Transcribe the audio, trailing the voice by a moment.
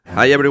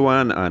Hi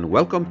everyone, and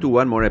welcome to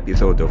one more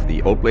episode of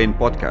the Allplane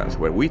podcast,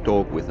 where we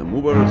talk with the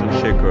movers and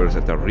shakers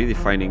that are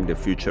redefining the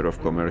future of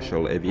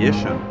commercial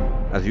aviation.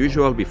 As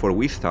usual, before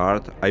we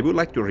start, I would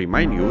like to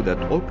remind you that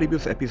all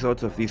previous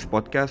episodes of this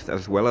podcast,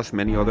 as well as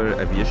many other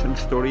aviation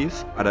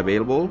stories, are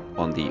available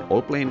on the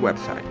Allplane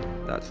website.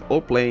 That's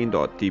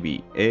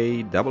allplane.tv,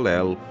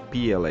 ALLPLANE.tv.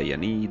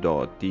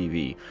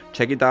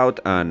 Check it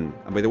out, and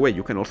by the way,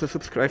 you can also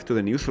subscribe to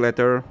the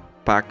newsletter,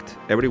 packed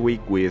every week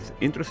with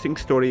interesting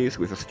stories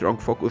with a strong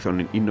focus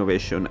on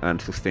innovation and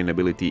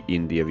sustainability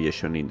in the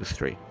aviation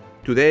industry.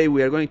 Today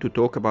we are going to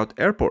talk about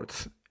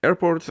airports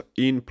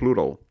in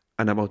plural,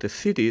 and about a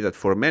city that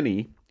for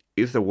many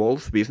is the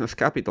world's business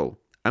capital.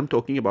 I'm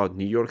talking about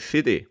New York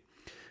City.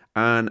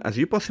 And as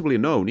you possibly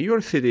know, New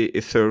York City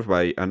is served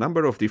by a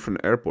number of different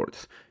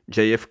airports.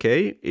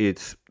 JFK,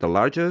 it's the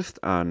largest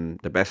and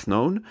the best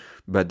known,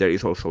 but there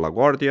is also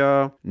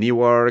LaGuardia,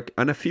 Newark,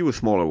 and a few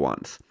smaller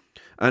ones.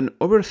 And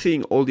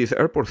overseeing all this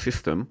airport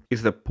system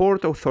is the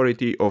Port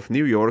Authority of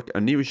New York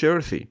and New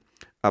Jersey,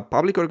 a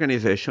public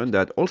organization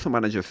that also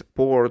manages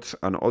ports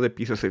and other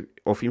pieces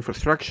of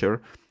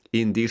infrastructure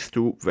in these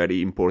two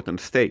very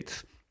important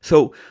states.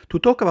 So, to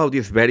talk about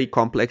this very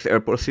complex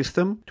airport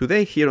system,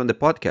 today here on the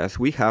podcast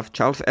we have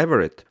Charles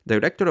Everett,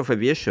 Director of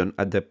Aviation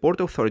at the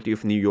Port Authority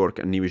of New York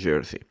and New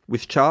Jersey.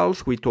 With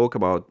Charles, we talk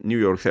about New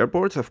York's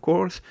airports, of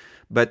course,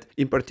 but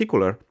in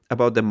particular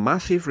about the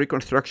massive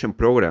reconstruction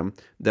program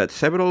that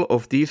several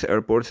of these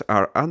airports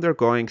are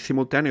undergoing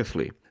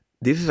simultaneously.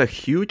 This is a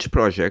huge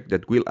project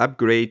that will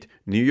upgrade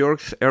New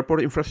York's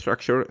airport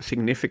infrastructure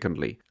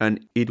significantly,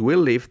 and it will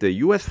leave the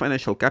US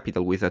financial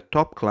capital with a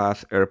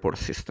top-class airport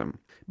system.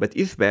 But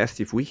it's best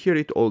if we hear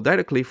it all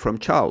directly from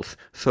Charles.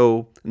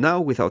 So now,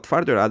 without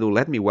further ado,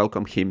 let me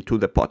welcome him to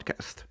the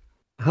podcast.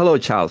 Hello,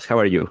 Charles. How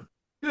are you?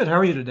 Good. How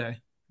are you today?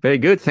 Very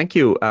good. Thank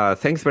you.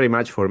 Thanks very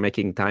much for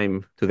making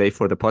time today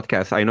for the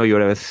podcast. I know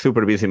you're a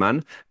super busy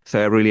man,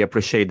 so I really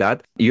appreciate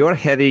that. You're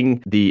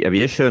heading the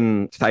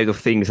aviation side of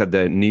things at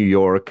the New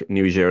York,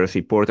 New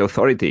Jersey Port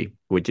Authority,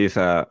 which is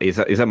a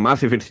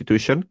massive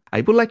institution.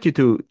 I would like you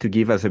to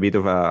give us a bit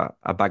of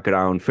a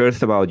background,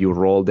 first about your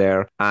role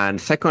there,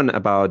 and second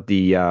about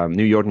the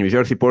New York, New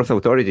Jersey Port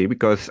Authority,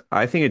 because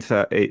I think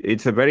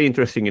it's a very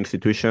interesting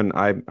institution.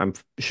 I'm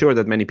sure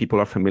that many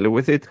people are familiar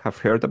with it, have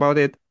heard about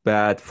it,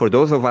 but for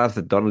those of us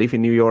that don't live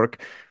in New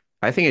York,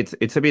 I think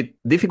it's a bit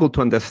difficult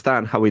to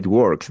understand how it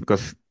works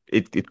because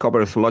it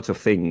covers lots of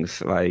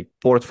things like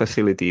port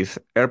facilities,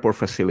 airport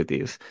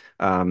facilities.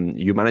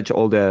 You manage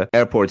all the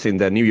airports in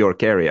the New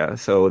York area,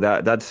 so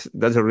that's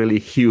a really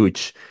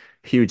huge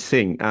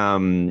thing.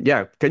 Can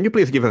you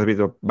please give us a bit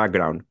of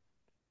background?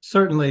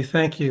 Certainly.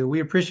 Thank you. We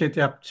appreciate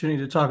the opportunity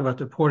to talk about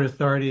the Port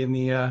Authority and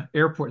the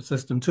airport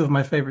system, two of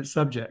my favorite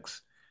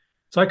subjects.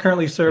 So I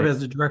currently serve Okay. as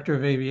the Director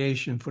of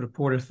Aviation for the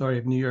Port Authority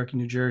of New York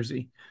and New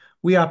Jersey.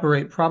 We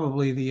operate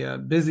probably the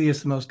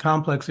busiest, most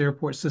complex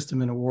airport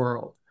system in the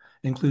world.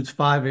 It includes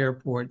 5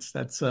 airports.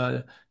 That's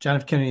John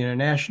F. Kennedy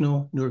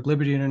International, Newark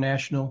Liberty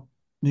International,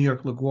 New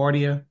York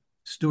LaGuardia,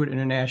 Stewart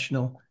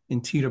International,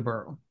 and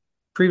Teterboro.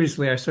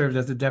 Previously, I served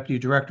as the Deputy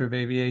Director of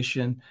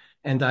Aviation,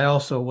 and I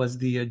also was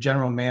the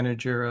General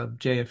Manager of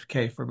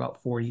JFK for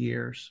about 4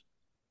 years.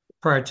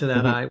 Prior to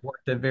that, Mhm. I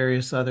worked at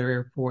various other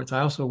airports. I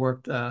also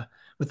worked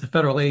with the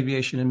Federal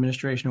Aviation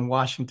Administration in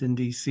Washington,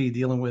 D.C.,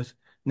 dealing with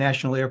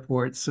national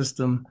airport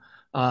system,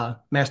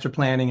 master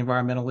planning,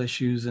 environmental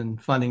issues, and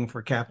funding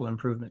for capital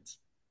improvements.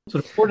 So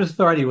the Port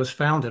Authority was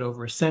founded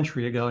over a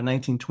century ago in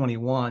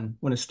 1921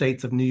 when the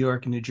states of New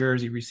York and New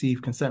Jersey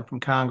received consent from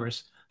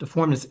Congress to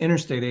form this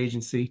interstate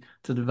agency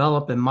to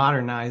develop and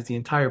modernize the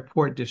entire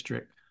port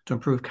district to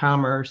improve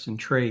commerce and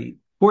trade.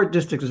 Port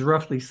district is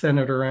roughly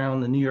centered around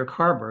the New York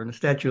Harbor and the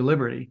Statue of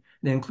Liberty,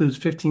 and it includes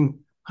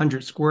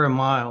 1,500 square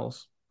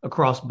miles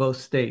across both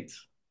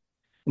states.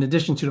 In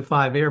addition to the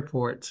 5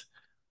 airports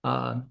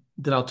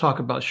that I'll talk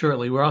about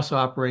shortly, we also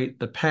operate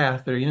the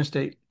PATH, or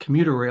Interstate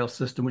Commuter Rail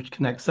System, which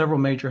connects several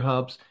major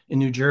hubs in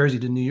New Jersey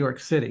to New York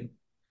City.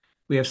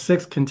 We have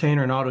 6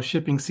 container and auto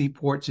shipping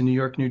seaports in New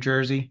York, New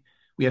Jersey.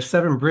 We have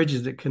 7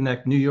 bridges that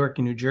connect New York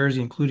and New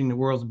Jersey, including the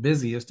world's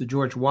busiest, the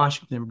George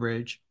Washington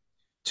Bridge,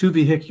 2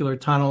 vehicular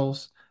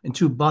tunnels, and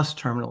 2 bus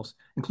terminals,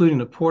 including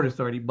the Port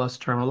Authority bus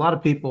terminal. A lot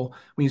of people,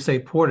 when you say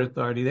Port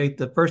Authority,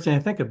 the first thing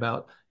they think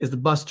about is the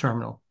bus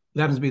terminal. It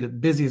happens to be the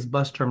busiest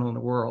bus terminal in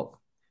the world.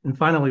 And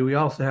finally, we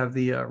also have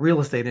the real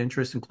estate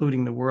interests,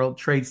 including the World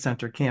Trade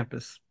Center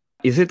campus.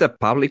 Is it a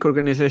public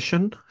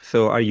organization?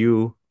 So are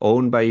you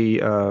owned by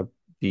I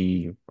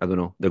don't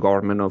know, the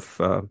government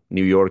of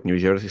New York, New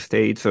Jersey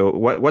state? So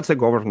what's the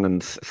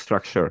governance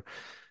structure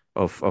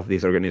of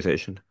this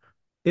organization?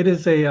 It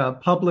is a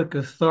public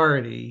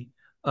authority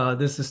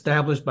that's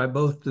established by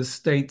both the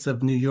states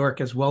of New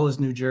York as well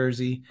as New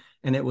Jersey,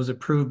 and it was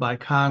approved by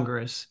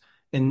Congress.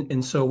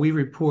 And so we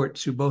report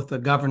to both the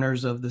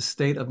governors of the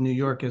state of New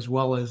York as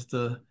well as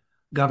the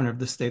governor of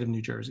the state of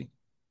New Jersey.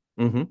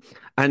 Hmm.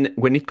 And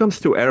when it comes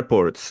to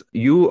airports,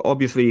 you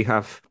obviously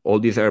have all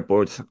these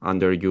airports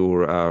under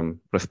your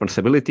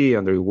responsibility,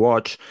 under your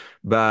watch,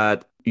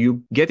 but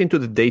you get into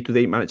the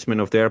day-to-day management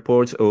of the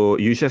airports, or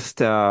you just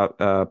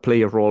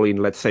play a role in,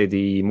 let's say,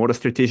 the more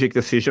strategic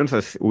decisions,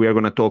 as we are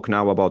going to talk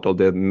now about all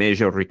the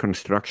major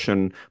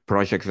reconstruction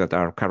projects that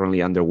are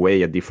currently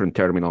underway at different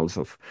terminals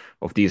of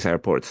these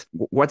airports.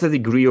 What's the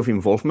degree of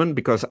involvement?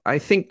 Because I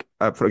think,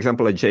 for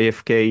example, at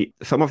JFK,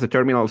 some of the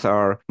terminals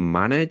are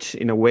managed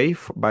in a way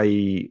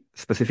by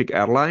specific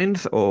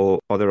airlines or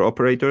other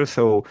operators.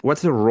 So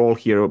what's the role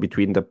here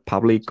between the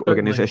public Certainly.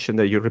 organization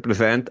that you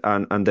represent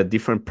and the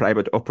different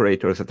private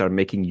operators that are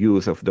making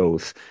use of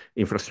those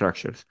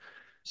infrastructures?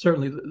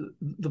 Certainly.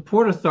 The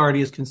Port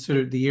Authority is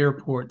considered the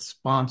airport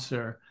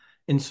sponsor.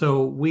 And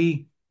so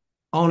we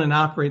own and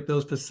operate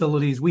those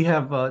facilities. We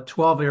have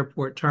 12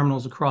 airport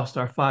terminals across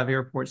our 5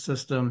 airport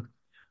system,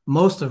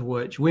 most of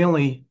which we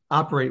only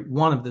operate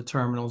one of the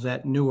terminals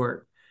at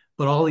Newark,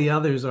 but all the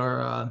others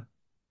are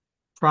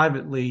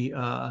privately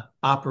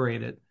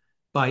operated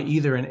by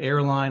either an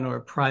airline or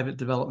a private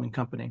development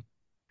company.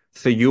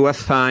 So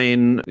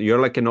you're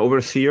like an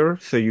overseer,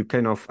 so you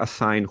kind of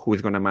assign who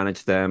is going to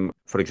manage them.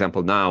 For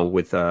example, now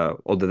with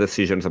all the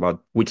decisions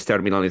about which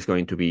terminal is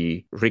going to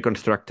be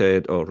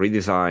reconstructed or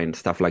redesigned,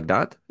 stuff like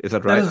that. Is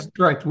that That right? is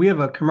correct. We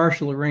have a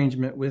commercial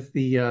arrangement with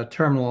the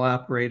terminal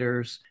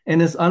operators,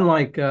 and it's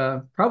unlike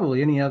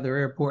probably any other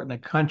airport in the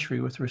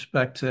country with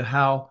respect to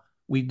how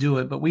we do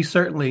it. But we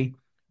certainly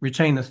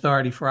retain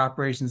authority for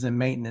operations and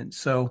maintenance.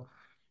 So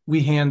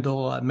we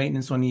handle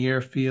maintenance on the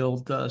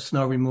airfield,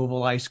 snow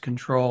removal, ice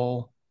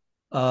control,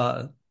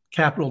 uh,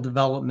 capital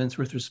developments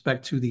with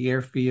respect to the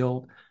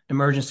airfield,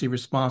 emergency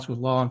response with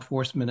law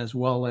enforcement, as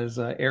well as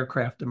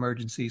aircraft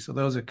emergencies. So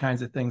those are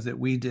kinds of things that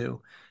we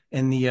do.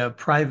 And the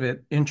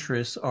private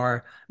interests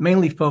are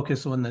mainly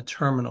focused on the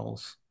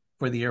terminals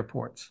for the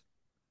airports.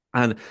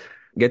 And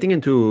getting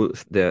into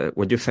the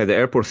what you said, the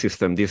airport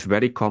system, this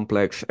very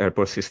complex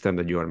airport system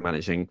that you are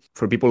managing.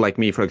 For people like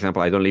me, for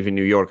example, I don't live in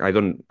New York. I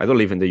don't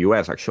live in the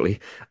US actually.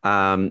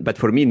 But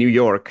for me, New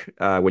York,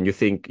 when you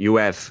think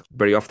US,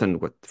 very often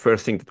what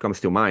first thing that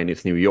comes to mind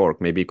is New York,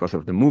 maybe because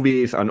of the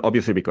movies and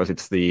obviously because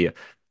it's the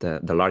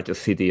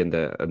largest city and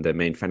the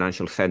main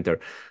financial center.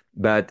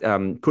 But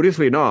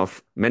curiously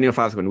enough, many of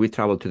us, when we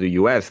travel to the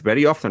US,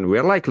 very often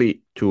we're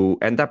likely to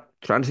end up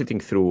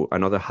transiting through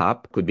another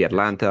hub, could be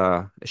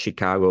Atlanta,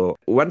 Chicago.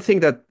 One thing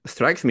that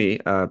strikes me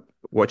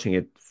watching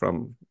it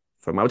from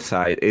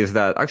outside is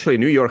that actually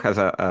New York has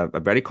a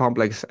very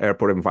complex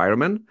airport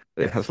environment.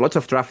 It has lots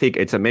of traffic.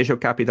 It's a major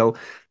capital,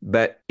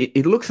 but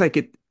it looks like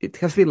it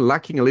has been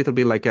lacking a little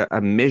bit like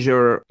a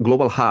major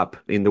global hub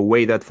in the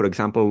way that, for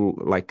example,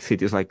 like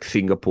cities like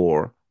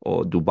Singapore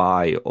or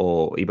Dubai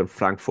or even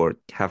Frankfurt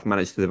have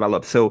managed to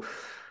develop. So,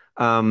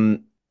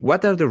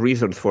 what are the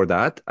reasons for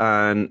that?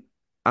 And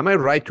am I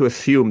right to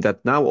assume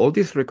that now all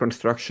these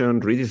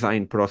reconstruction,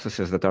 redesign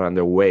processes that are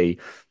underway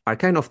are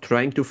kind of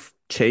trying to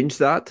change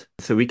that?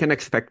 So we can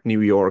expect New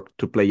York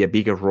to play a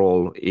bigger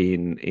role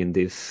in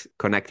this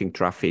connecting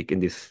traffic, in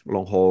this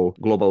long haul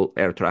global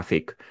air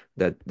traffic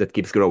that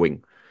keeps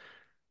growing.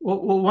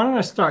 Why don't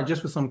I start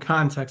just with some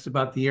context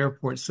about the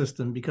airport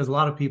system because a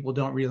lot of people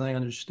don't really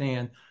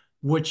understand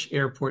which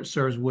airport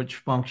serves which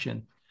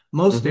function.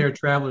 Most Hmm. air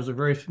travelers are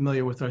very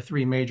familiar with our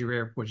 3 major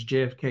airports,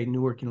 JFK,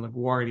 Newark, and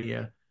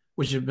LaGuardia,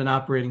 which have been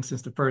operating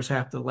since the first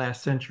half of the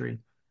last century.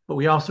 But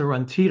we also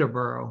run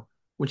Teterboro,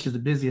 which is the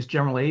busiest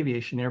general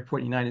aviation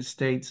airport in the United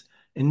States,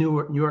 and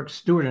New York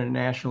Stewart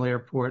International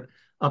Airport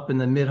up in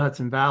the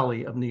Mid-Hudson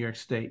Valley of New York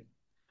State.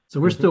 So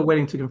we're Hmm. still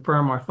waiting to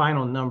confirm our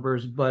final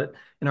numbers, but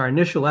in our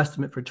initial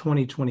estimate for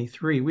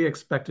 2023, we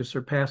expect to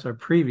surpass our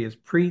previous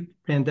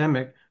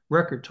pre-pandemic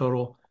record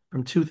total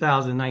from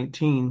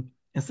 2019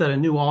 and set a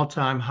new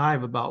all-time high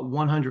of about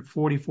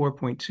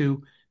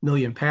 144.2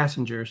 million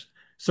passengers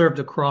served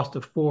across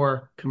the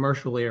 4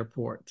 commercial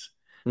airports.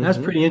 And that's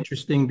Hmm. pretty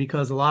interesting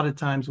because a lot of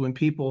times when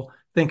people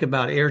think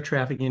about air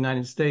traffic in the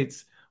United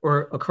States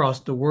or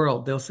across the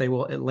world, they'll say,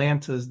 well,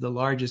 Atlanta is the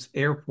largest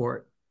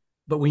airport.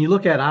 But when you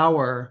look at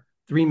our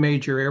 3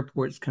 major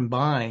airports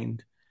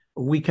combined,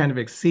 we kind of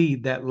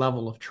exceed that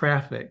level of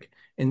traffic.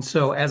 And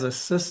so as a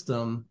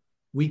system,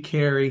 we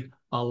carry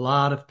a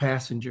lot of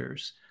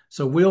passengers.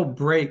 So we'll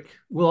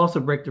also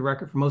break the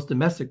record for most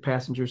domestic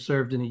passengers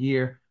served in a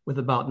year with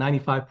about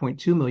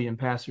 95.2 million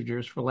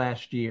passengers for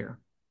last year.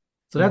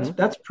 So that's Hmm.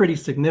 that's pretty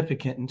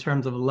significant in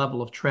terms of the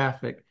level of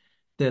traffic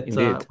that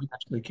Indeed. we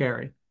actually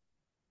carry.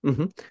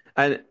 Hmm.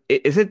 And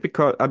is it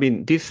because, I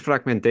mean, this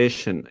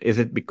fragmentation, is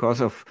it because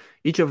of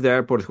each of the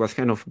airports was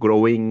kind of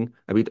growing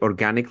a bit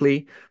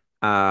organically?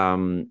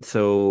 When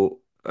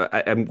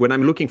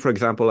I'm looking, for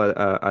example,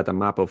 at a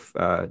map of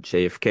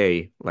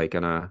JFK, like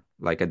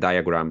a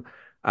diagram,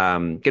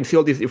 you can see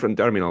all these different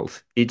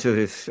terminals. Each of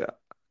is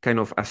kind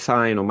of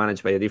assigned or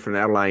managed by a different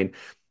airline.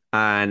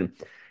 And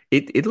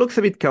it looks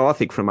a bit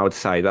chaotic from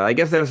outside, but I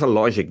guess there's a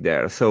logic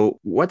there. So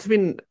what's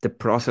been the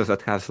process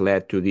that has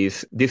led to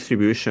this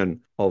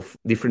distribution of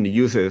different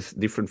uses,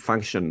 different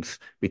functions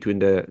between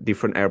the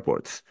different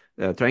airports?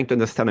 Trying to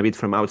understand a bit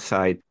from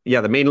outside.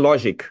 Yeah, the main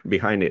logic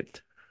behind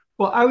it.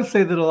 Well, I would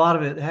say that a lot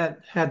of it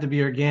had to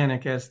be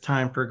organic as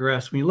time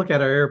progressed. When you look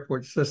at our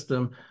airport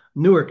system,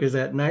 Newark is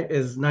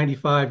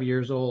 95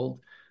 years old,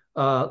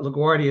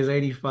 LaGuardia is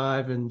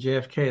 85, and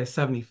JFK is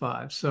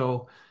 75.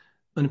 So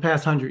in the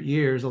past 100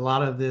 years, a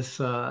lot of this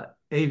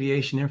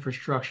aviation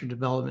infrastructure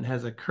development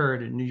has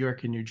occurred in New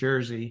York and New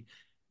Jersey.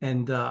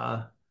 And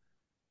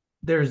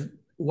there's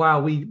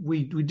while we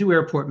do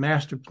airport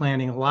master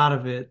planning, a lot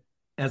of it,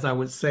 as I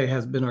would say,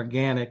 has been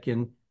organic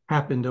and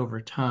happened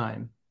over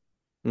time.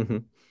 Hmm.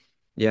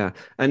 Yeah,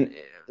 and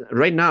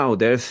right now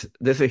there's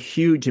a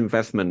huge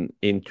investment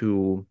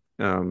into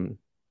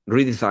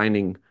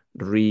redesigning,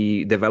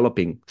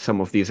 redeveloping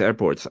some of these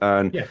airports,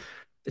 and Yeah.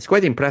 it's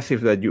quite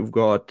impressive that you've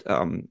got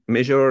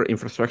major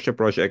infrastructure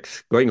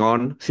projects going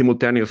on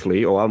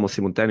simultaneously or almost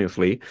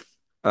simultaneously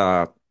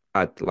uh,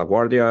 at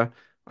LaGuardia,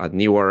 at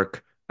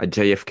Newark, at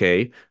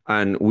JFK,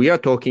 and we are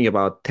talking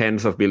about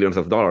tens of billions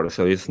of dollars.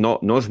 So it's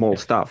not no small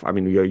Yes. stuff. I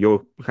mean,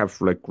 you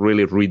have like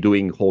really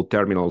redoing whole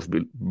terminals,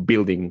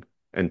 building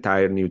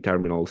entire new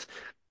terminals.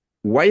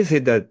 Why is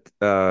it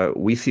that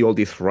we see all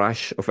this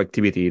rush of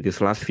activity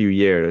these last few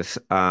years?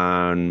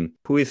 And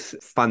who is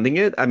funding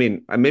it? I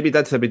mean, maybe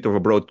that's a bit of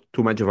a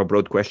too much of a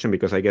broad question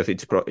because I guess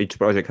each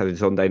project has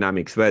its own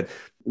dynamics. But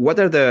what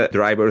are the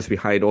drivers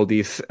behind all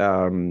these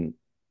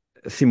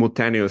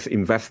simultaneous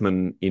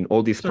investment in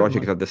all these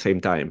projects Certainly. at the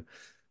same time?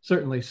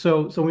 Certainly.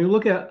 So when we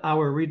look at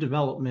our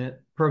redevelopment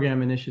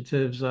program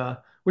initiatives,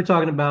 we're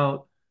talking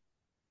about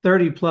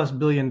 30 plus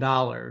billion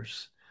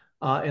dollars.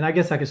 And I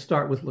guess I could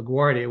start with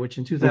LaGuardia, which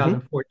in Hmm.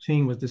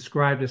 2014 was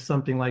described as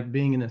something like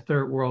being in a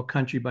third world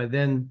country by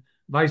then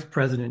Vice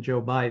President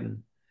Joe Biden.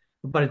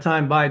 But by the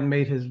time Biden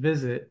made his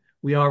visit,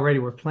 we already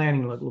were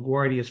planning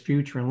LaGuardia's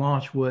future and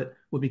launch would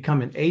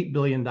become an $8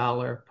 billion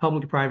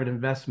public-private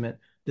investment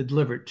that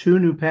delivered two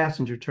new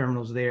passenger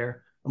terminals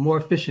there, a more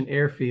efficient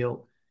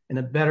airfield, and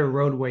a better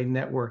roadway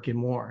network and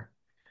more.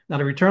 Now,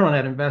 the return on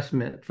that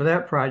investment for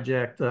that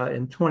project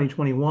in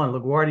 2021,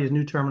 LaGuardia's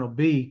new Terminal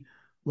B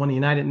won the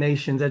United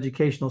Nations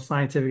Educational,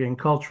 Scientific, and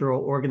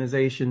Cultural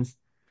Organization's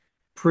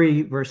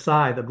Prix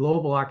Versailles, the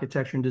Global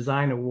Architecture and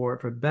Design Award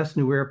for Best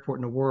New Airport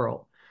in the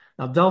World.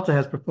 Now, Delta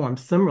has performed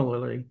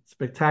similarly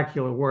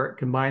spectacular work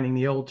combining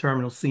the old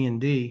Terminal C and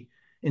D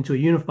into a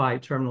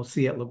unified Terminal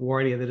C at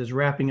LaGuardia that is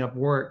wrapping up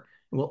work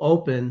and will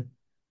open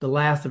the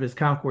last of its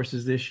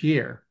concourses this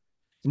year.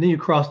 And then you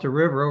cross the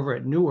river over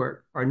at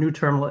Newark. Our new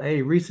Terminal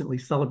A recently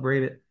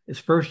celebrated its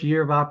first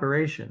year of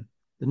operation.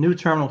 The new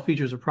terminal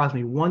features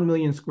approximately 1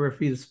 million square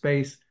feet of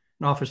space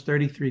and offers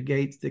 33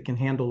 gates that can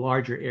handle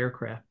larger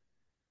aircraft.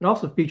 It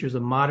also features a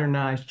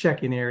modernized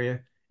check-in area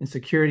and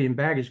security and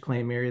baggage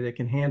claim area that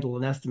can handle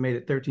an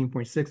estimated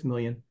 13.6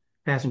 million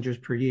passengers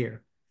per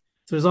year.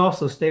 So there's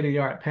also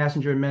state-of-the-art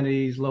passenger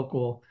amenities,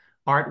 local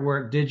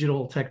artwork,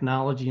 digital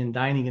technology, and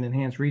dining and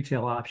enhanced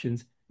retail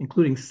options,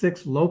 including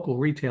 6 local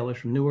retailers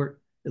from Newark,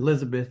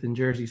 Elizabeth, and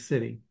Jersey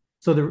City.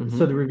 So the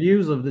Hmm.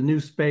 reviews of the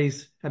new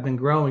space have been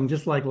growing.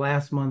 Just like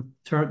last month,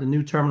 the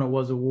new terminal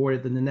was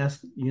awarded the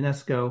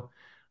UNESCO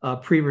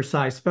Prix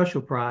Versailles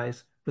Special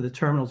Prize for the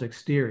terminal's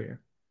exterior.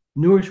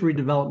 Newark's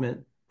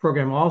redevelopment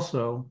program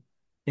also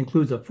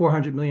includes a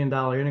 $400 million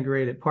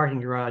integrated parking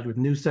garage with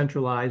new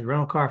centralized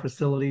rental car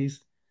facilities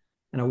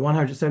and a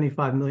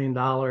 $175 million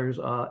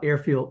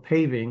airfield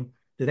paving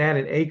that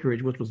added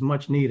acreage, which was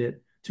much needed,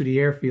 to the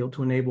airfield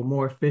to enable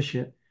more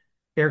efficient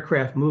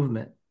aircraft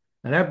movement.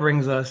 Now that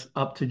brings us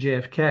up to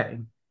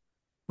JFK,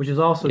 which is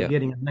also Yeah.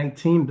 getting a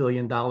 $19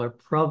 billion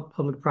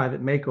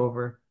public-private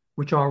makeover,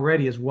 which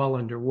already is well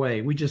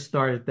underway. We just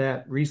started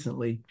that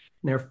recently.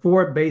 And there are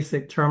 4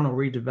 basic terminal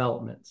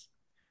redevelopments.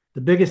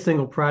 The biggest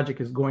single project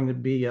is going to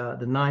be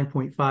the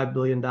 $9.5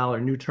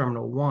 billion new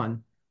Terminal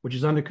 1, which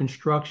is under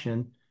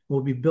construction,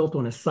 will be built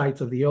on the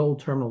sites of the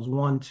old Terminals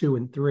 1, 2,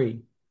 and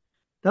 3.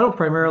 That'll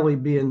primarily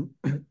be an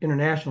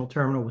international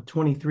terminal with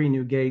 23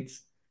 new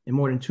gates and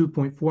more than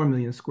 2.4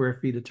 million square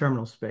feet of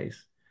terminal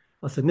space.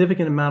 A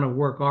significant amount of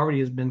work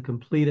already has been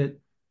completed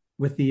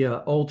with the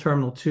old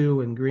Terminal 2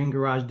 and Green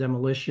Garage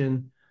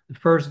demolition. The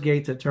first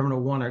gates at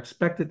Terminal 1 are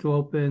expected to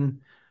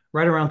open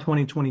right around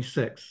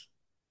 2026.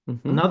 Hmm.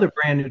 Another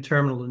brand new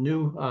terminal, the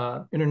new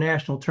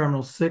International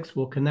Terminal 6,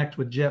 will connect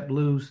with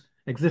JetBlue's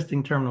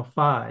existing Terminal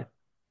 5.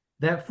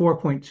 That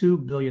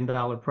 $4.2 billion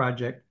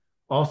project,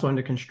 also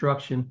under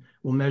construction,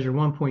 will measure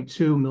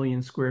 1.2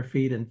 million square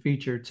feet and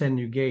feature 10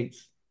 new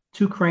gates.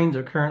 2 cranes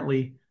are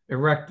currently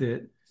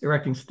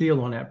erecting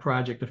steel on that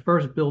project. The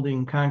first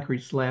building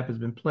concrete slab has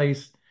been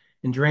placed,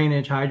 and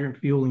drainage, hydrant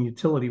fuel, and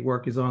utility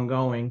work is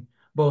ongoing,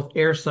 both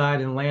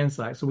airside and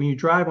landside. So when you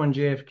drive on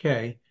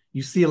JFK,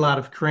 you see a lot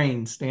of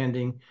cranes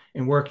standing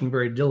and working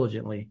very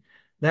diligently.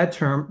 That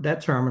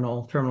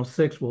Terminal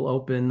 6, will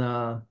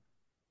open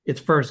its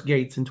first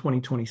gates in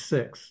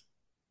 2026.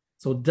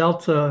 So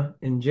Delta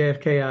and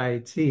JFK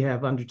IAT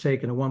have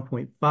undertaken a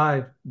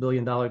 $1.5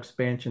 billion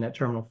expansion at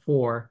Terminal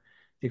 4.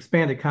 The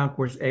expanded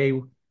Concourse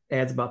A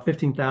adds about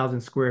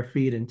 15,000 square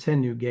feet and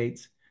 10 new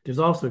gates. There's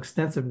also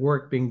extensive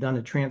work being done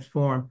to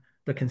transform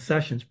the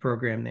concessions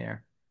program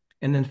there.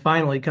 And then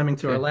finally, coming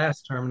to our Okay.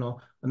 last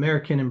terminal,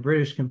 American and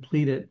British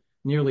completed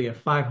nearly a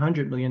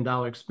 $500 million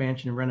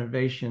expansion and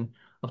renovation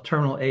of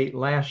Terminal 8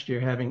 last year,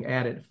 having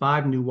added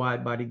five new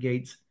wide-body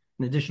gates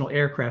and additional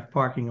aircraft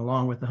parking,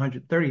 along with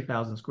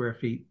 130,000 square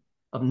feet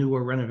of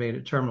newer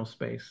renovated terminal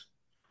space.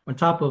 On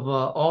top of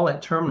all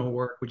that terminal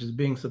work, which is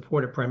being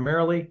supported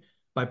primarily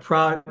by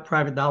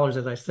private dollars,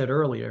 as I said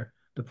earlier,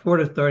 the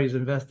Port Authority is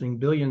investing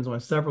billions on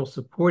several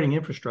supporting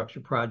infrastructure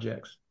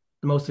projects.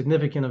 The most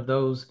significant of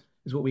those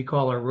is what we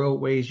call our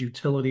roadways,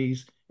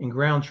 utilities, and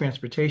ground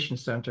transportation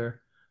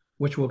center,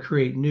 which will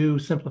create new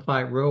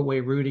simplified roadway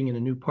routing and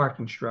a new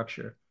parking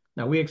structure.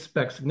 Now, we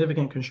expect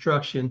significant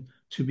construction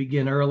to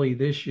begin early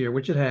this year,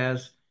 which it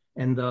has,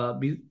 and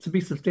to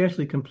be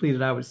substantially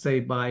completed, I would say,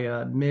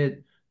 by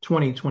mid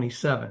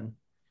 2027.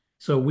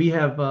 So we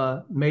have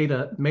made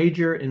a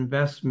major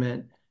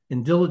investment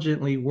in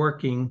diligently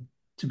working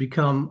to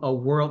become a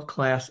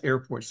world-class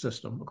airport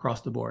system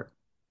across the board.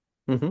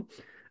 Hmm.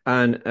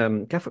 And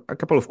a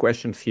couple of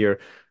questions here.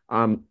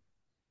 Um,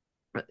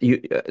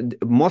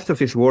 most of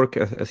this work,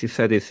 as you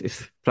said,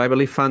 is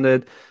privately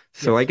funded.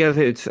 So I Yes, guess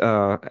it's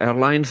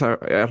airlines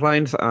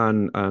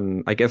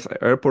and I guess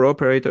airport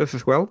operators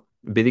as well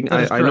bidding.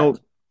 that is I know,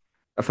 correct.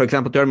 for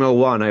example, Terminal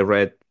One. I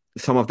read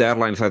some of the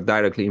airlines are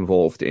directly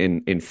involved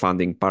in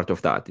funding part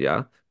of that.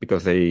 Yeah,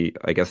 because I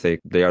guess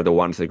they are the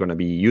ones that are going to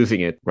be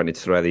using it when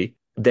it's ready.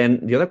 Then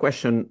the other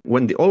question,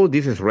 when all of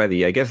this is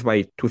ready, I guess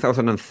by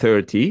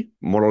 2030,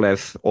 more or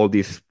less, all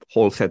this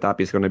whole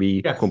setup is going to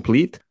be Yes,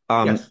 complete.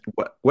 yes.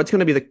 What's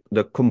going to be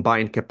the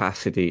combined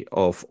capacity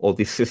of all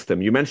this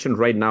system? You mentioned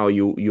right now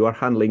you are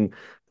handling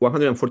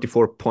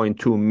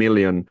 144.2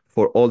 million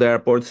for all the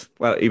airports,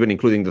 well, even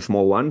including the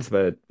small ones,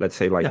 but let's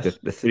say like Yes.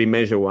 the three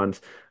major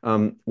ones.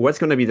 What's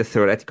going to be the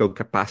theoretical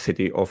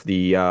capacity of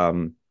the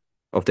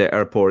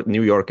airport,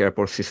 New York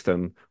airport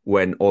system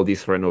when all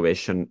this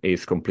renovation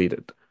is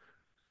completed?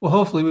 Well,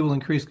 hopefully we will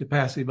increase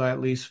capacity by at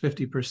least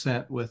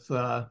 50% with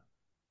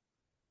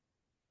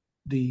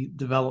the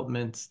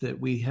developments that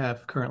we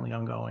have currently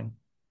ongoing.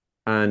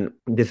 And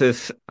this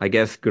is, I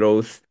guess,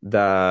 growth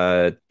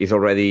that is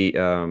already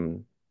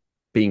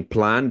being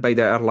planned by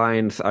the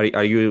airlines.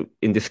 Are you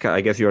in this?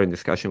 I guess you're in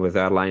discussion with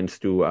airlines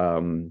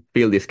to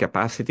build this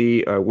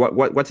capacity.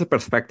 What's the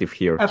perspective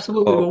here?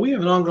 Absolutely. Oh, Well, we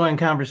have an ongoing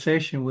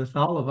conversation with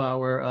all of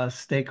our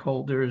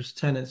stakeholders,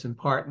 tenants, and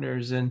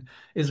partners, and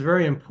it's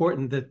very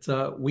important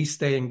that we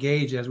stay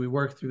engaged as we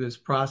work through this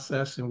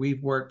process. And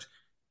we've worked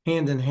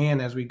hand in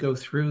hand as we go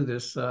through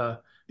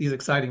these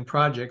exciting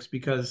projects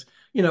because,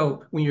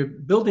 when you're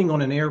building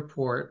on an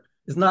airport,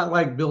 it's not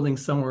like building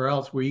somewhere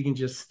else where you can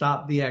just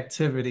stop the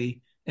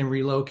activity and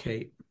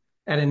relocate.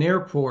 At an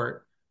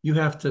airport, you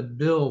have to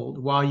build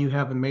while you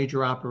have a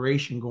major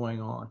operation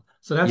going on.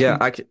 So that's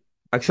yeah.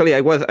 Actually,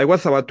 I was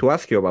about to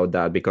ask you about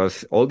that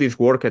because all this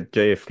work at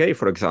JFK,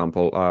 for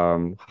example,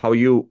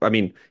 I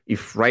mean,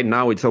 if right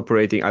now it's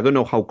operating, I don't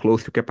know how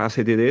close to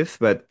capacity it is,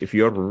 but if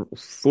you're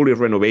fully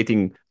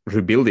renovating,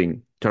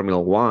 rebuilding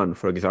Terminal One,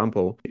 for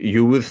example,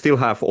 you will still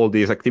have all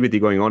this activity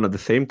going on at the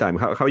same time.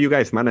 How you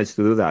guys manage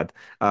to do that?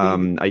 Are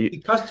you?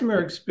 the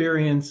customer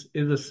experience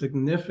is a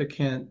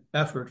significant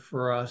effort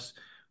for us.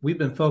 We've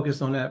been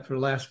focused on that for the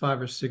last 5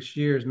 or 6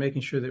 years,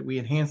 making sure that we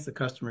enhance the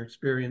customer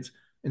experience.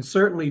 And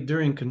certainly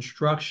during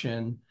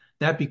construction,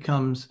 that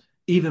becomes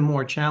even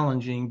more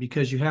challenging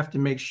because you have to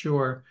make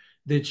sure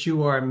that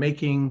you are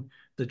making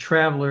the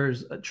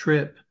travelers a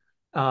trip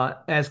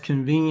as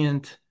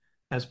convenient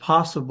as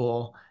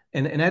possible.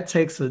 And that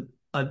takes a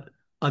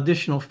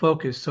additional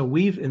focus. So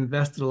we've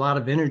invested a lot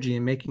of energy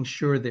in making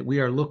sure that we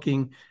are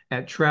looking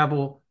at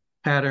travel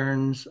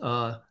patterns,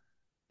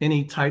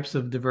 any types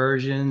of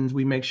diversions.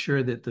 We make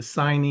sure that the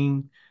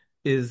signing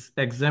is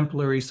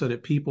exemplary so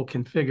that people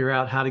can figure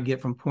out how to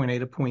get from point A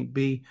to point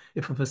B.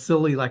 If a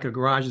facility like a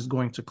garage is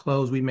going to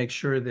close, we make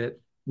sure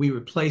that we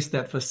replace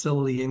that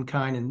facility in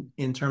kind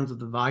in terms of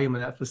the volume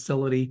of that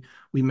facility.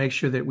 We make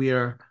sure that we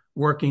are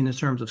working in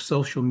terms of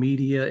social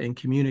media and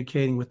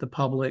communicating with the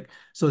public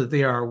so that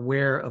they are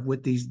aware of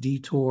what these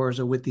detours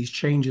or what these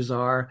changes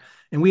are.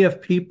 And we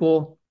have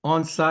people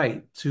on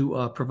site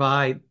to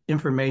provide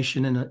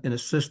information and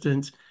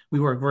assistance. We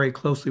work very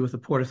closely with the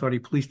Port Authority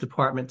Police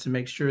Department to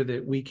make sure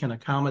that we can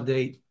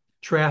accommodate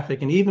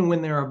traffic. And even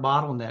when there are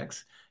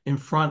bottlenecks in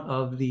front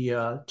of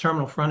the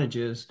terminal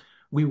frontages,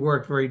 we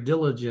work very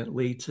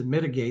diligently to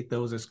mitigate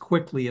those as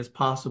quickly as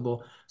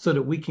possible so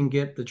that we can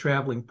get the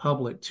traveling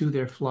public to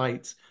their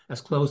flights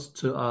as close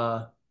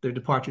to their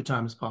departure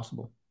time as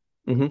possible.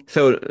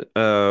 So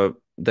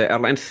the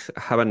airlines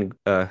haven't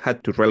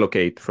had to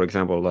relocate, for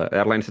example,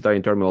 airlines that are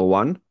in Terminal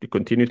One to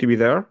continue to be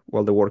there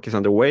while the work is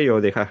underway,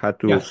 or they have had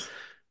to. Yes,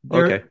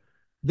 Okay.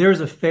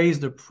 there's a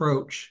phased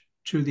approach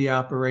to the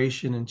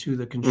operation and to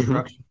the Hmm.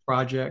 construction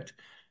project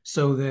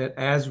so that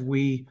as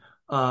we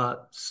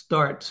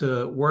start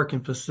to work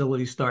in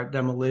facilities, start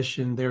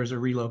demolition, there's a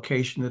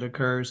relocation that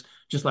occurs.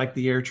 Just like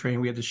the air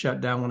train, we had to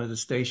shut down one of the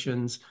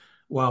stations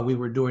while we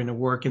were doing the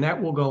work, and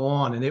that will go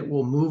on and it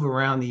will move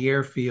around the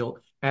airfield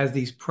as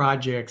these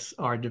projects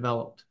are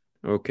developed.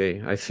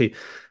 Okay, I see.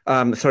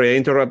 Sorry, I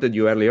interrupted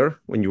you earlier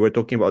when you were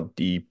talking about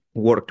the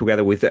work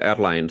together with the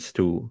airlines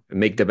to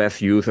make the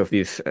best use of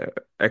this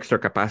extra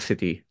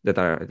capacity that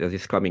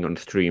is coming on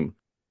stream.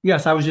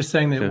 Yes, I was just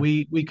saying that So,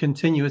 we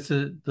continue.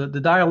 The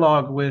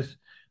dialogue with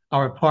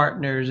our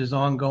partners is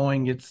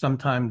ongoing. It's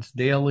sometimes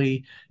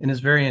daily and is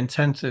very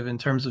intensive in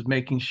terms of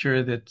making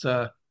sure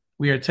that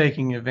we are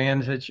taking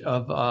advantage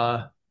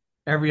of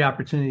every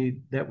opportunity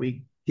that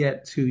we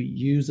get to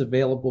use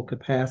available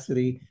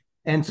capacity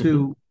and mhm,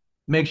 to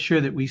make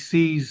sure that we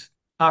seize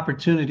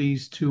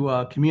opportunities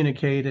to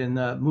communicate and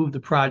move the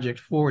project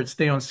forward,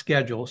 stay on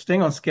schedule.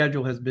 Staying on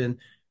schedule has been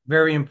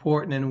very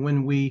important, and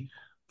when we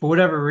for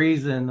whatever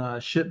reason,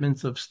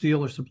 shipments of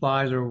steel or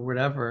supplies or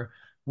whatever,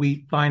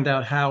 we find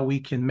out how we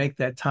can make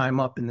that time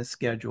up in the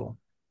schedule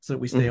so that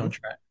we stay on mhm.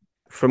 track.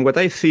 From what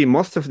I see,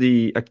 most of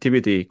the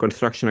activity,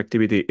 construction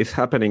activity, is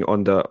happening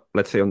on the,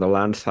 let's say, on the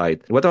land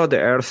side. What about the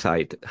air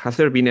side? Has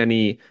there been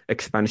any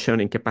expansion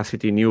in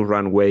capacity, new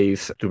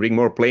runways to bring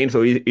more planes,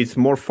 or it's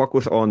more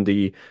focused on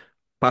the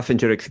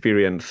passenger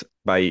experience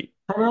by?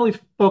 Primarily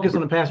focused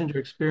on the passenger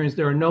experience.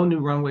 There are no new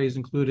runways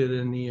included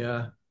in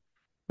the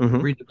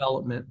Mhm,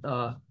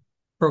 redevelopment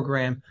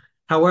program.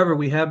 However,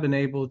 we have been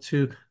able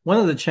to. One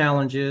of the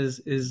challenges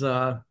is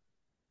the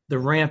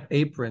ramp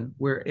apron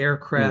where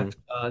mm, aircraft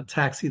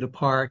taxi to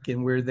park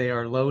and where they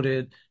are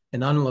loaded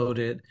and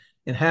unloaded,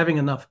 and having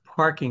enough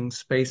parking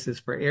spaces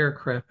for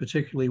aircraft,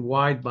 particularly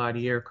wide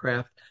body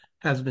aircraft,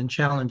 has been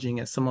challenging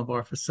at some of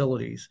our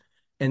facilities.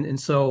 And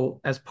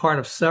so, as part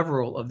of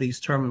several of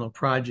these terminal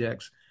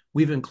projects,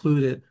 we've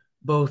included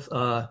both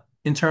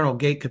internal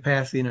gate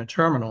capacity in a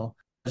terminal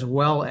as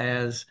well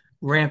as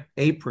ramp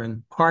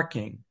apron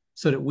parking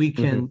so that we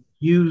mhm, can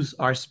use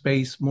our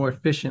space more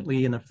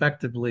efficiently and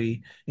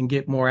effectively and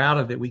get more out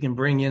of it. We can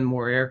bring in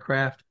more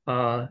aircraft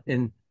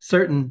in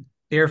certain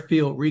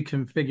airfield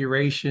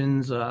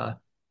reconfigurations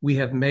we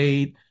have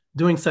made,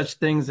 doing such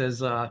things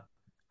as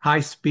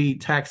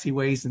high-speed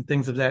taxiways and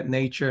things of that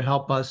nature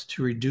help us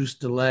to reduce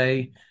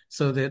delay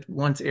so that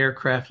once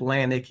aircraft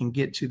land, they can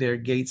get to their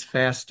gates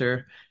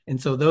faster.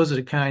 And so those are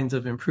the kinds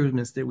of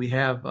improvements that we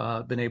have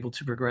been able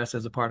to progress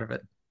as a part of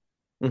it.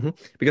 mhm.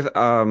 Because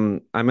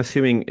I'm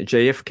assuming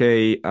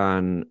JFK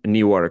and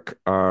Newark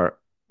are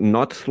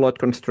not slot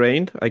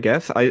constrained, I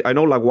guess. I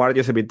know LaGuardia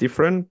is a bit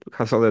different,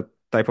 has other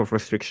type of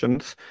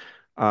restrictions.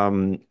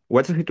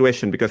 What's the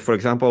situation? Because, for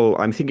example,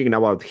 I'm thinking now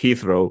about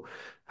Heathrow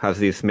has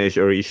this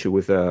major issue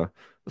with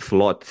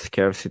slot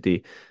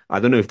scarcity. I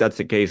don't know if that's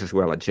the case as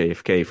well at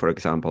JFK, for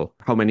example.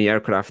 How many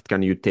aircraft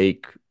can you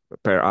take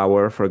per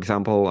hour, for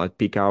example, at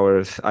peak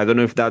hours? I don't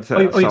know if that's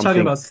You're talking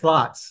something. about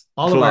slots.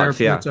 All of our Slots,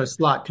 yeah. airports are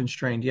slot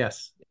constrained.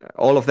 Yes.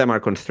 All of them are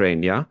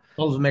constrained, yeah?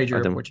 All of the major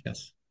At them. airports.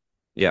 Yes.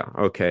 Yeah,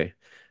 okay.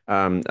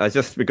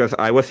 Just because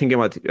I was thinking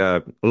about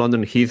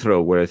London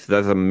Heathrow, where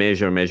there's a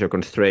major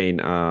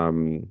constraint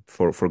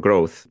for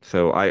growth.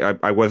 So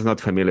I was not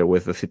familiar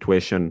with the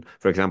situation,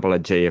 for example,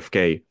 at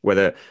JFK,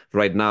 whether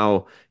right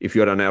now, if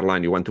you're an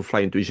airline, you want to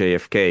fly into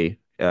JFK,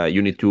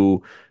 you need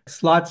to.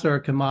 Slots are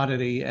a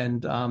commodity,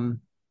 and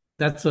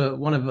that's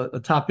one of a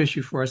top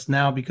issue for us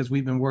now because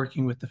we've been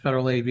working with the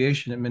Federal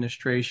Aviation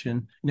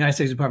Administration, United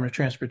States Department of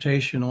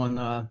Transportation,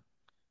 on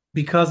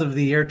because of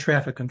the air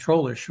traffic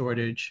controller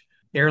shortage.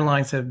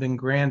 Airlines have been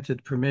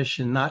granted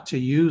permission not to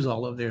use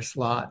all of their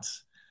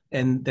slots,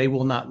 and they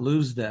will not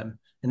lose them.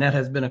 And that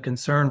has been a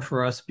concern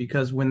for us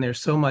because when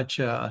there's so much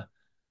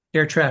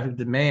air traffic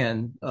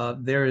demand,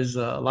 there is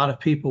a lot of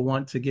people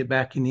want to get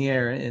back in the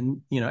air,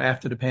 and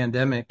after the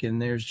pandemic,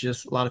 and there's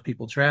just a lot of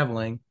people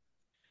traveling.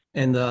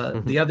 And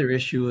Mhm, the other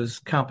issue is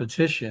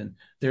competition.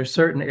 There are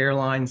certain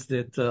airlines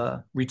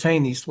that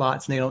retain these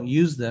slots and they don't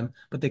use them,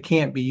 but they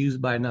can't be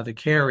used by another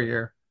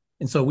carrier.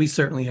 And so we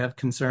certainly have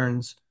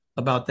concerns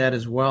about that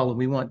as well. And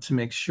we want to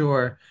make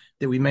sure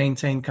that we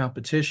maintain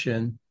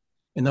competition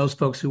and those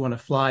folks who want to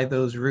fly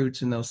those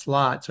routes and those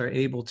slots are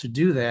able to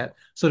do that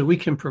so that we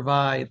can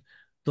provide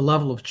the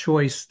level of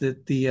choice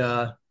that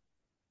the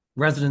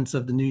residents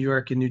of the New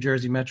York and New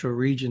Jersey metro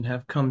region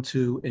have come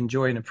to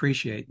enjoy and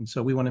appreciate. And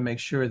so we want to make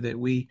sure that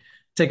we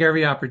take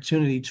every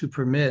opportunity to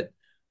permit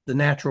the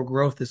natural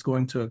growth that's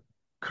going to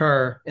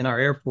occur in our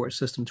airport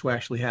system to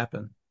actually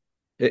happen.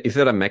 Is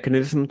there a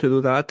mechanism to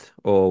do that?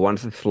 Or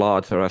once the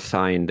slots are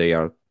assigned, they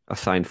are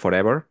assigned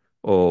forever?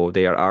 Or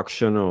they are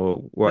auction? Or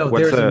No, what's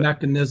there's a the.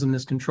 mechanism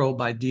that's controlled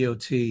by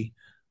DOT,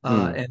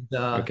 Mm, and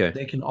okay.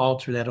 they can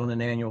alter that on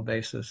an annual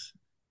basis.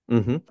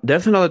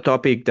 There's another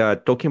topic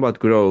that talking about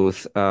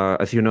growth,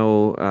 as you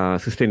know,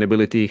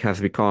 sustainability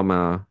has become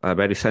a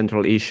very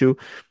central issue.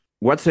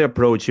 What's the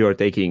approach you're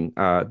taking,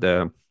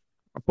 the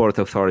Port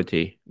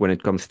Authority, when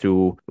it comes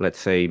to, let's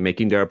say,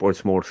 making the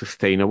airports more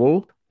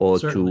sustainable or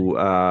Certainly. to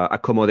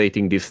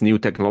accommodating these new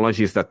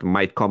technologies that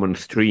might come on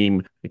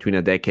stream between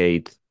a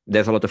decade?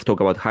 There's a lot of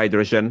talk about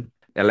hydrogen,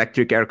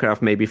 electric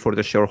aircraft, maybe for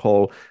the short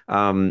haul.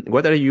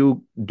 What are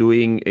you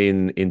doing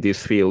in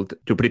this field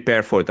to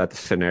prepare for that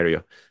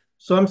scenario?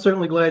 So I'm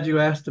certainly glad you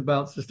asked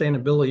about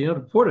sustainability. The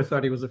Port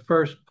Authority was the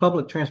first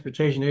public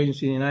transportation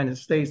agency in the United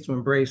States to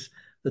embrace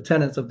the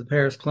tenets of the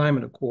Paris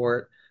Climate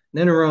Accord. An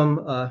interim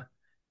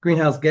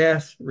greenhouse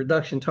gas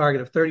reduction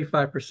target of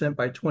 35%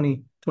 by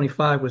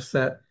 2025 was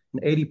set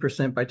and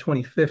 80% by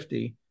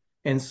 2050.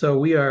 And so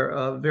we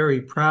are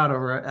very proud of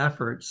our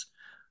efforts.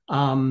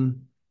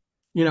 Um,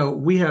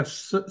 we have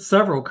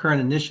several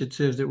current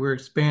initiatives that we're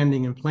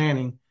expanding and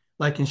planning,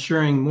 like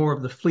ensuring more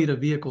of the fleet of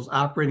vehicles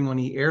operating on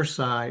the air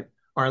side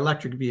are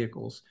electric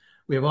vehicles.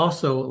 We have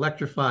also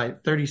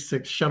electrified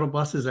 36 shuttle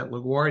buses at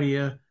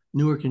LaGuardia,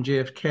 Newark, and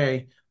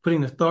JFK,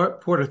 putting the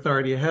Port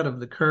Authority ahead of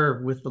the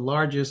curve with the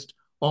largest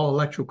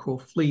all-electrical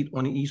fleet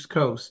on the East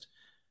Coast.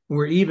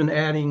 We're even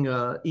adding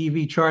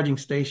EV charging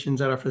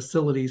stations at our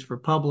facilities for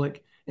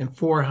public and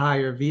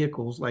for-hire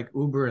vehicles like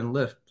Uber and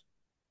Lyft.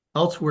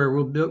 Elsewhere,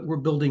 we're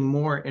building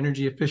more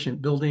energy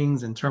efficient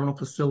buildings and terminal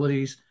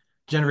facilities,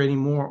 generating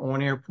more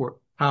on-airport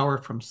power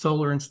from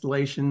solar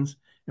installations,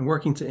 and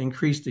working to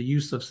increase the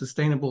use of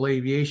sustainable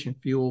aviation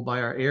fuel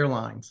by our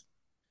airlines.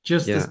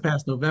 Just this Yeah.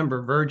 past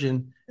November,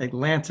 Virgin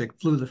Atlantic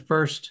flew the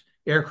first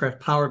aircraft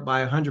powered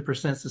by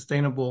 100%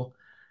 sustainable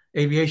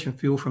aviation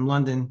fuel from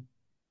London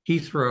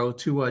Heathrow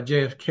to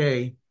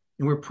JFK,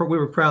 and we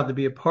were proud to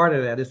be a part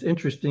of that. It's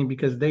interesting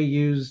because they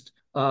used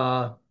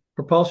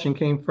propulsion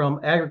came from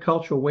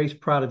agricultural waste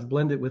products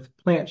blended with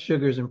plant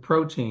sugars and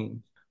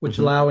protein, which Mhm.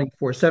 allowing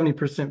for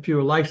 70%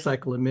 fewer life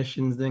cycle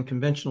emissions than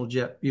conventional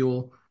jet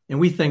fuel. And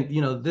we think,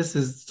 this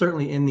is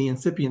certainly in the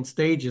incipient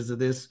stages of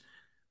this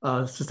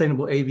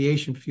sustainable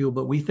aviation fuel,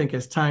 but we think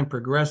as time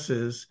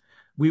progresses,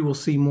 we will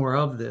see more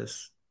of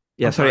this.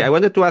 Yeah, I'm sorry, I sorry.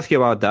 wanted to ask you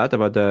about that,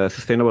 about the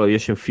sustainable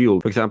aviation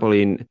fuel. For example,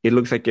 in it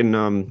looks like in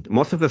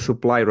most of the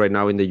supply right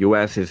now in the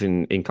US is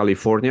in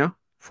California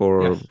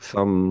for Yes.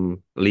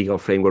 some legal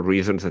framework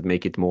reasons that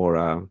make it more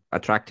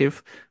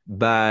attractive.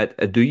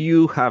 But do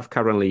you have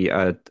currently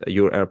at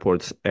your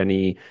airports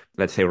any,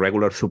 let's say,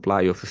 regular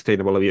supply of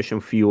sustainable aviation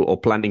fuel or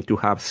planning to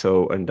have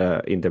so in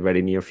the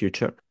very near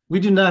future? We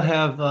do not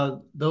have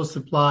those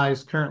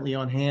supplies currently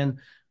on hand,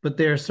 but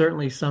they're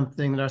certainly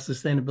something that our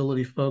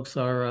sustainability folks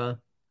are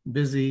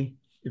busy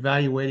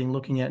evaluating,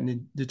 looking at,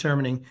 and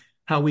determining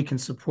how we can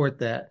support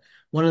that.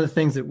 One of the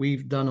things that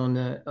we've done on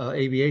the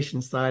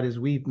aviation side is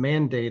we've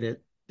mandated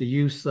the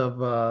use of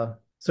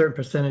certain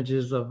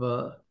percentages of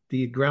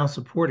the ground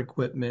support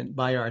equipment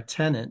by our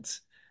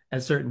tenants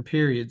at certain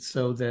periods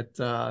so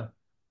that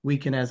we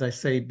can, as I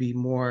say, be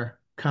more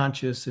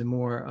conscious and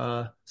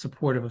more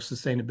supportive of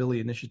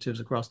sustainability initiatives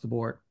across the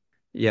board.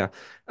 Yeah.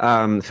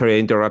 Sorry, I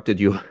interrupted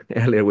you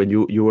earlier when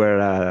you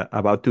were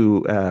about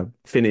to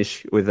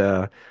finish with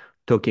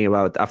talking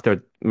about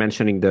after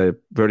mentioning the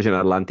Virgin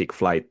Atlantic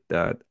flight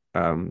that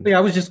Yeah, I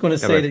was just going to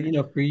say Everett.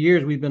 that, for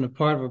years we've been a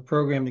part of a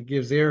program that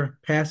gives air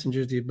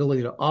passengers the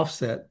ability to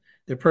offset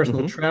their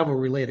personal Hmm. travel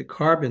related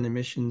carbon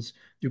emissions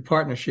through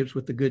partnerships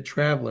with the Good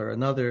Traveler,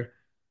 another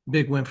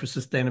big win for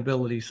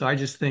sustainability. So I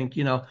just think,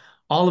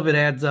 all of it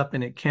adds up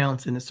and it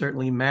counts, and it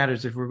certainly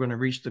matters if we're going to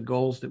reach the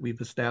goals that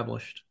we've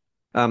established.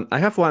 I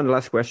have one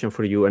last question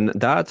for you, and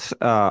that's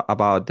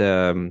about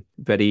the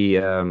very,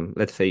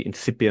 let's say,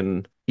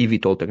 incipient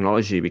eVTOL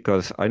technology,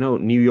 because I know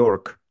New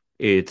York,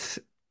 it's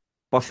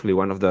possibly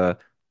one of the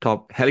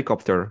top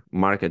helicopter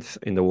markets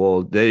in the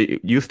world. There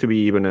used to be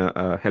even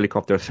a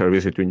helicopter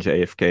service between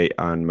JFK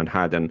and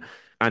Manhattan.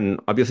 And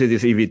obviously,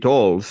 these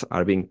eVTOLs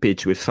are being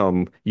pitched with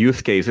some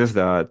use cases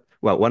that,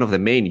 well, one of the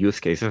main use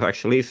cases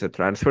actually is the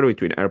transfer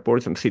between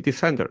airports and city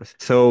centers.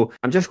 So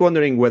I'm just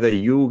wondering whether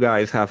you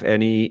guys have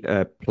any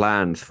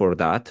plans for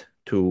that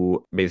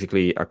to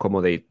basically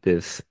accommodate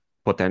this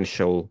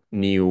potential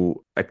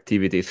new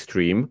activity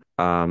stream,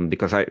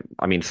 because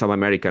I mean some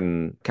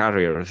American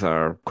carriers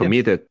are Yes.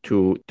 committed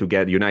to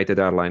get United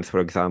Airlines, for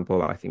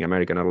example. I think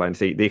American Airlines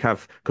they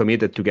have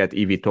committed to get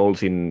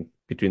eVTOLs in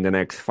between the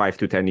next 5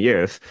 to 10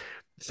 years.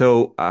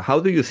 So how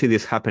do you see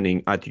this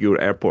happening at your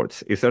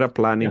airports? Is there a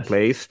plan in Yes.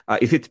 place?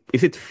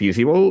 Is it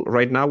feasible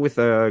right now with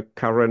the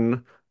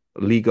current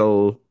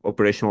legal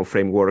operational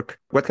framework?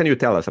 What can you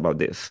tell us about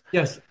this?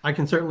 Yes, I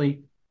can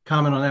certainly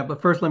comment on that.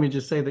 But first, let me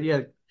just say that,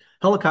 yeah,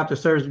 helicopter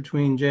service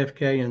between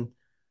JFK and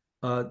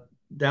uh,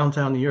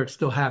 downtown New York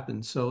still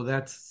happens. So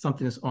that's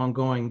something that's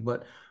ongoing.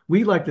 But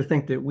we like to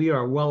think that we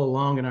are well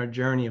along in our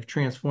journey of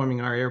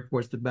transforming our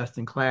airports to best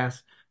in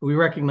class. But we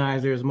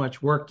recognize there's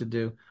much work to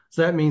do.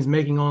 So that means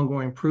making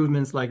ongoing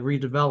improvements like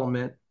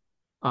redevelopment.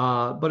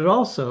 But it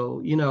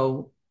also,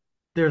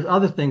 there's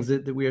other things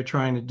that we are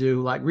trying to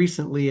do. Like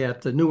recently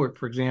at Newark,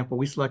 for example,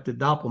 we selected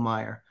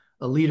Doppelmayr,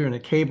 a leader in the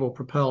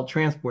cable-propelled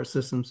transport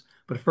systems,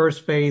 for the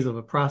first phase of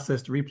a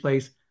process to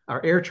replace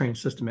our AirTrain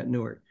system at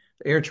Newark.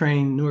 The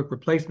AirTrain Newark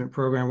replacement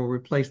program will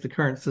replace the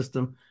current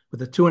system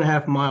with a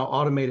 2.5 mile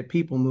automated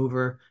people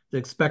mover that's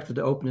expected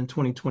to open in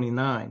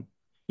 2029.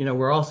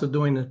 We're also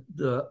doing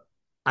the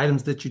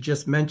items that you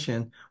just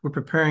mentioned. We're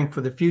preparing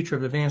for the future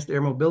of advanced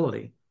air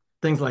mobility,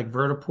 things like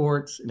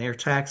vertiports and air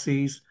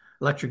taxis,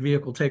 electric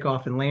vehicle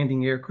takeoff and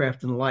landing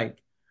aircraft and the like.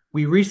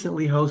 We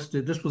recently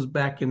hosted, this was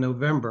back in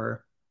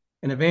November,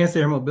 an advanced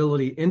air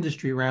mobility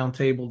industry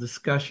roundtable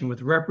discussion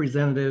with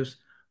representatives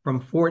from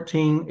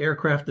 14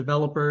 aircraft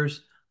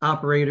developers,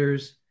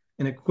 operators,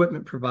 and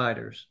equipment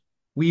providers.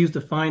 We used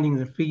the findings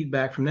and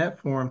feedback from that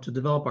forum to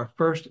develop our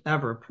first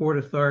ever Port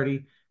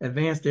Authority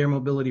Advanced Air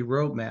Mobility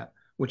Roadmap,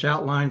 which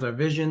outlines our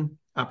vision,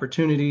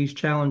 opportunities,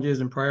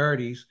 challenges, and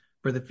priorities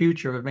for the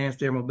future of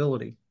advanced air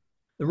mobility.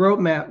 The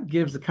roadmap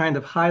gives a kind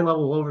of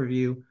high-level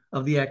overview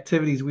of the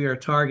activities we are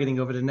targeting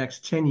over the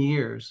next 10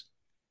 years,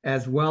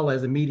 as well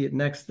as immediate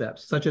next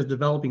steps, such as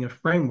developing a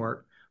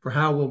framework for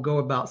how we'll go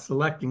about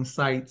selecting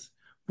sites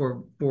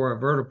for our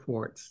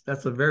vertiports.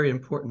 That's a very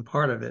important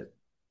part of it.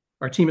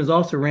 Our team is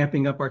also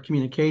ramping up our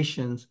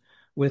communications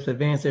with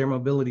advanced air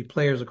mobility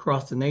players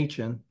across the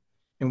nation,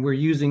 and we're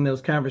using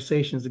those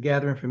conversations to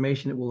gather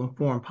information that will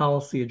inform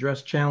policy,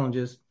 address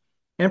challenges,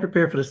 and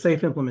prepare for the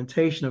safe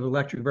implementation of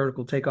electric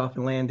vertical takeoff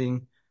and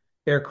landing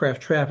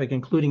aircraft traffic,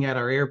 including at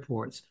our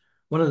airports.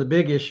 One of the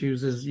big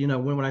issues is,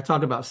 when I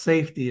talk about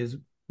safety, is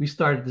we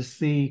started to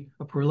see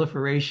a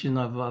proliferation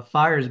of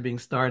fires being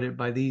started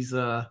by these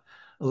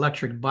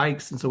electric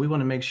bikes, and so we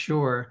want to make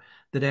sure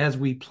that as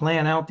we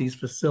plan out these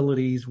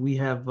facilities, we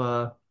have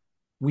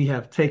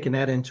taken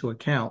that into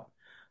account.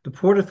 The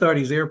Port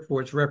Authority's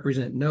airports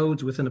represent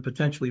nodes within a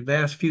potentially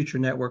vast future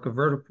network of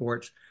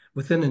vertiports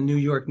within the New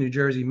York, New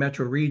Jersey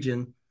metro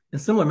region and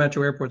similar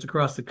metro airports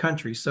across the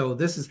country. So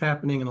this is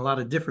happening in a lot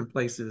of different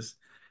places.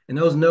 And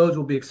those nodes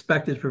will be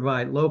expected to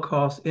provide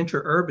low-cost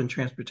intra-urban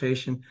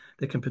transportation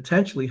that can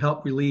potentially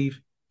help relieve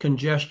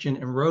congestion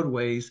in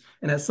roadways.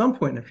 And at some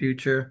point in the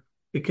future,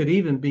 it could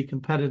even be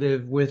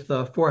competitive with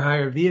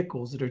for-hire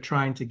vehicles that are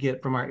trying to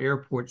get from our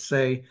airport,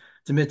 say,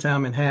 to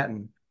Midtown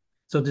Manhattan.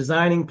 So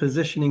designing,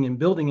 positioning, and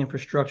building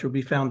infrastructure will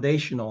be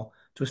foundational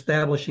to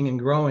establishing and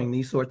growing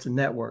these sorts of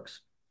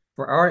networks.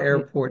 For our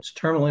airports,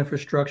 terminal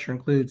infrastructure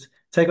includes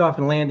takeoff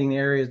and landing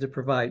areas that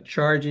provide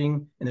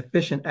charging and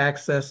efficient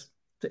access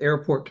to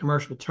airport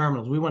commercial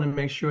terminals. We want to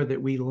make sure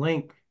that we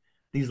link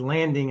these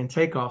landing and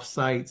takeoff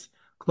sites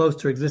close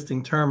to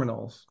existing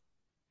terminals.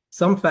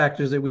 Some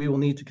factors that we will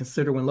need to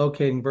consider when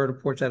locating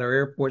vertiports at our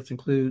airports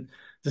include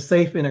the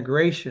safe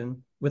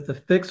integration with the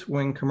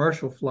fixed-wing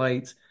commercial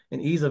flights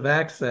and ease of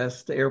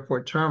access to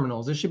airport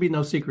terminals. It should be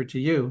no secret to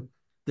you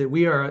that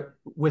we are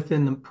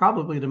within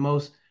probably the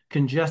most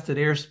congested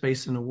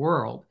airspace in the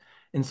world.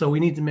 And so we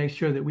need to make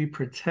sure that we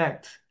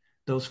protect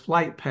those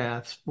flight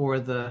paths for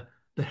the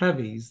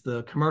heavies,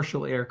 the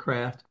commercial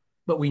aircraft,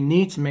 but we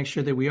need to make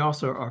sure that we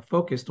also are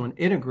focused on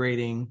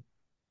integrating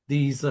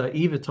these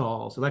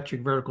eVTOLs,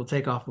 electric vertical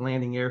takeoff and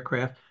landing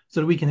aircraft, so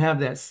that we can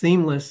have that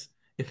seamless,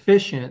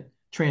 efficient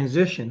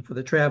transition for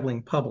the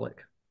traveling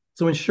public.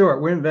 So in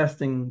short, we're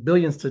investing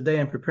billions today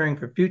and preparing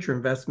for future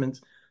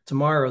investments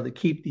tomorrow to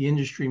keep the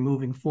industry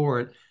moving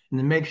forward and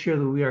to make sure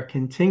that we are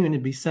continuing to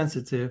be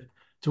sensitive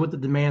to what the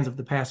demands of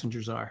the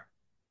passengers are.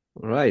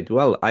 Right.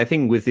 Well, I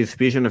think with this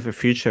vision of the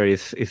future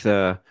is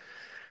the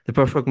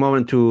perfect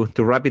moment to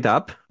wrap it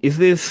up. Is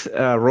this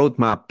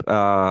roadmap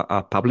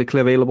a publicly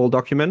available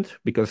document?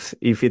 Because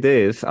if it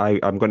is,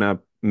 I'm going to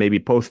maybe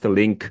post a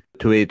link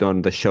to it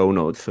on the show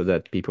notes so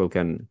that people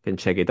can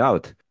check it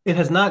out. It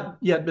has not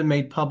yet been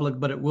made public,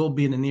 but it will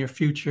be in the near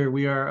future.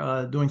 We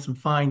are doing some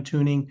fine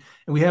tuning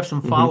and we have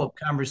some follow-up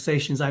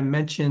conversations. I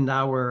mentioned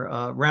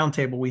our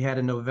roundtable we had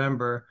in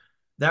November.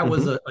 That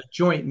was a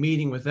joint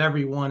meeting with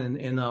everyone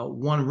in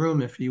one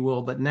room, if you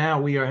will. But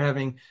now we are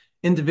having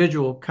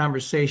individual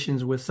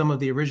conversations with some of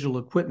the original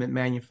equipment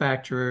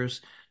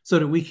manufacturers so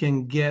that we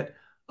can get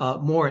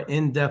more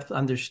in-depth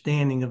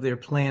understanding of their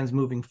plans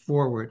moving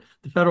forward.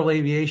 The Federal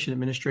Aviation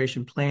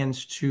Administration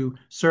plans to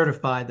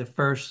certify the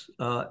first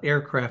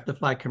aircraft to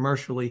fly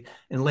commercially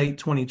in late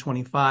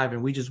 2025,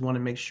 and we just want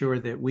to make sure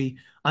that we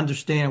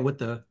understand what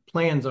the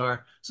plans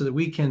are so that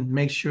we can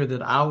make sure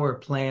that our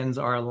plans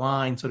are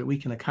aligned so that we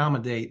can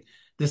accommodate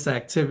this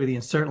activity,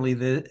 and certainly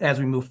that as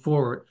we move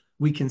forward,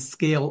 we can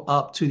scale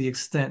up to the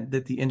extent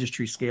that the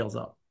industry scales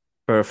up.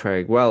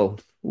 Perfect. Well,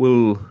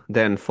 we'll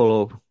then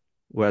follow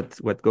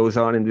what goes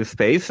on in this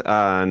space,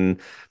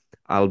 and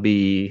I'll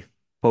be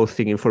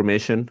posting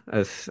information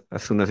as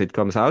soon as it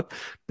comes out.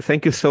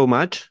 Thank you so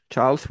much,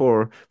 Charles,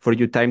 for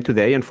your time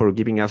today and for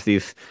giving us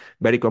this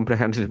very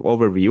comprehensive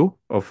overview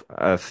of,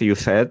 as you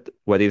said,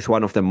 what is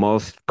one of the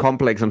most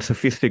complex and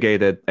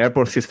sophisticated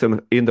airport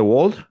systems in the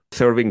world,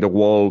 serving the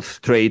world's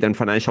trade and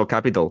financial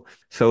capital.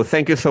 So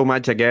thank you so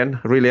much again.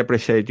 Really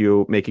appreciate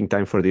you making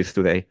time for this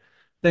today.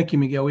 Thank you,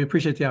 Miguel. We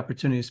appreciate the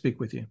opportunity to speak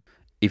with you.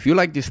 If you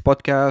like this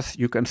podcast,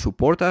 you can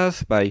support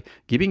us by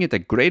giving it a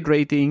great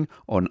rating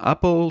on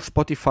Apple,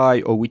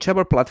 Spotify, or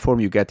whichever platform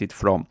you get it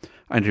from.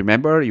 And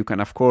remember, you can,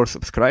 of course,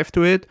 subscribe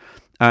to it.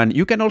 And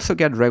you can also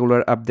get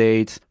regular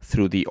updates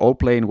through the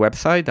Allplane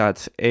website.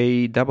 That's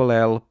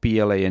allplane.tv.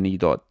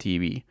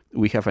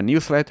 We have a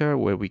newsletter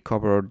where we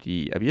cover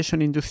the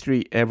aviation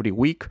industry every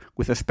week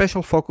with a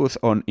special focus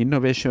on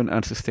innovation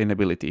and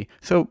sustainability.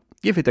 So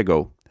give it a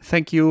go.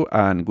 Thank you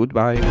and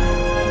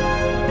goodbye.